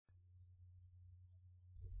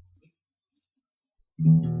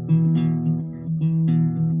You're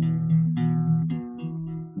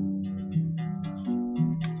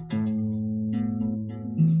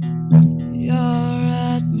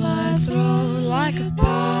at my throat like a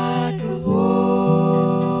pack of wolves,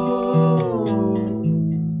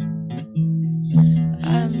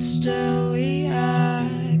 and still we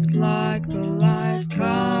act like polite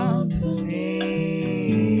company.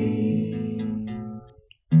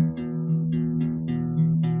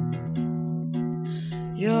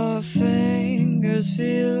 Your fingers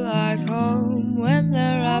feel like home when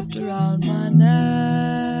they're wrapped around my neck,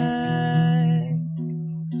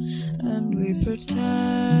 and we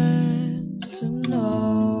pretend to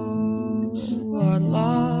know what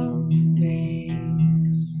love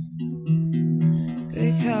means,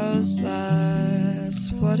 because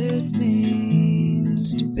that's what it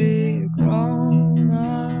means to be a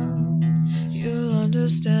grown-up. You'll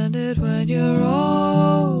understand it when you're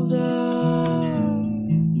older.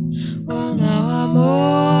 Well, now I'm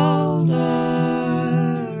older,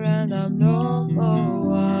 and I'm no more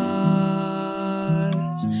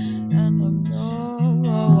wise, and I'm no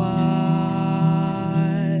more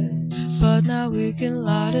wise. But now we can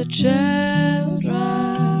lie to children,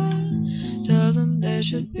 tell them they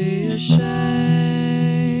should be ashamed.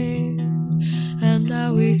 And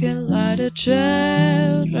now we can lie to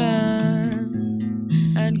children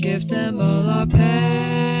and give them all our pain.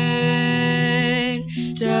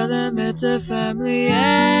 Tell them it's a family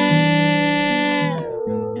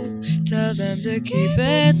heirloom. Tell them to keep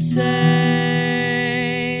it safe.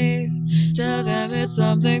 Tell them it's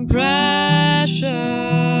something precious,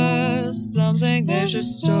 something they should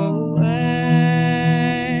stow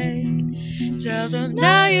away. Tell them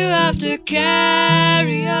now you have to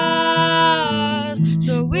carry us,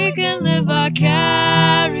 so we can live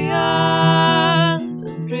vicarious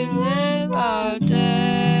and relive our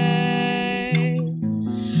days,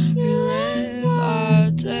 relive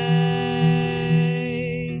our days.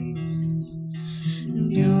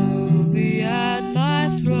 And you'll be at my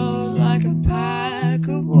throat like a pack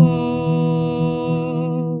of wolves,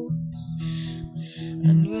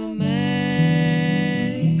 and we'll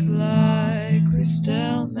make like we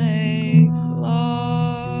still make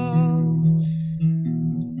love.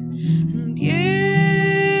 And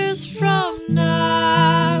years from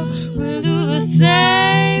now we'll do the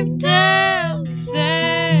same damn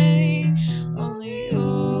thing, only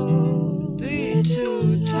you'll be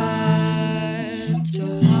too tired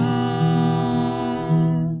to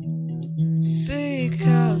hide,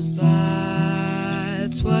 because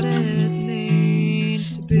that's what it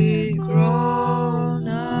means to be grown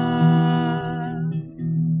up.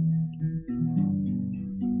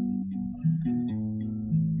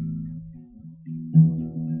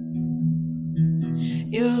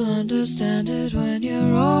 You'll understand it when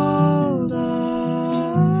you're older.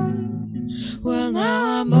 Well,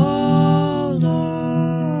 now I'm older,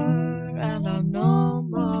 and I'm no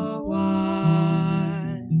more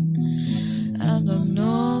wise, and I'm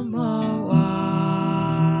no more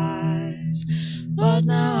wise. But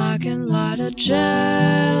now I can lie to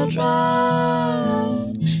children,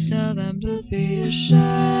 tell them to be ashamed.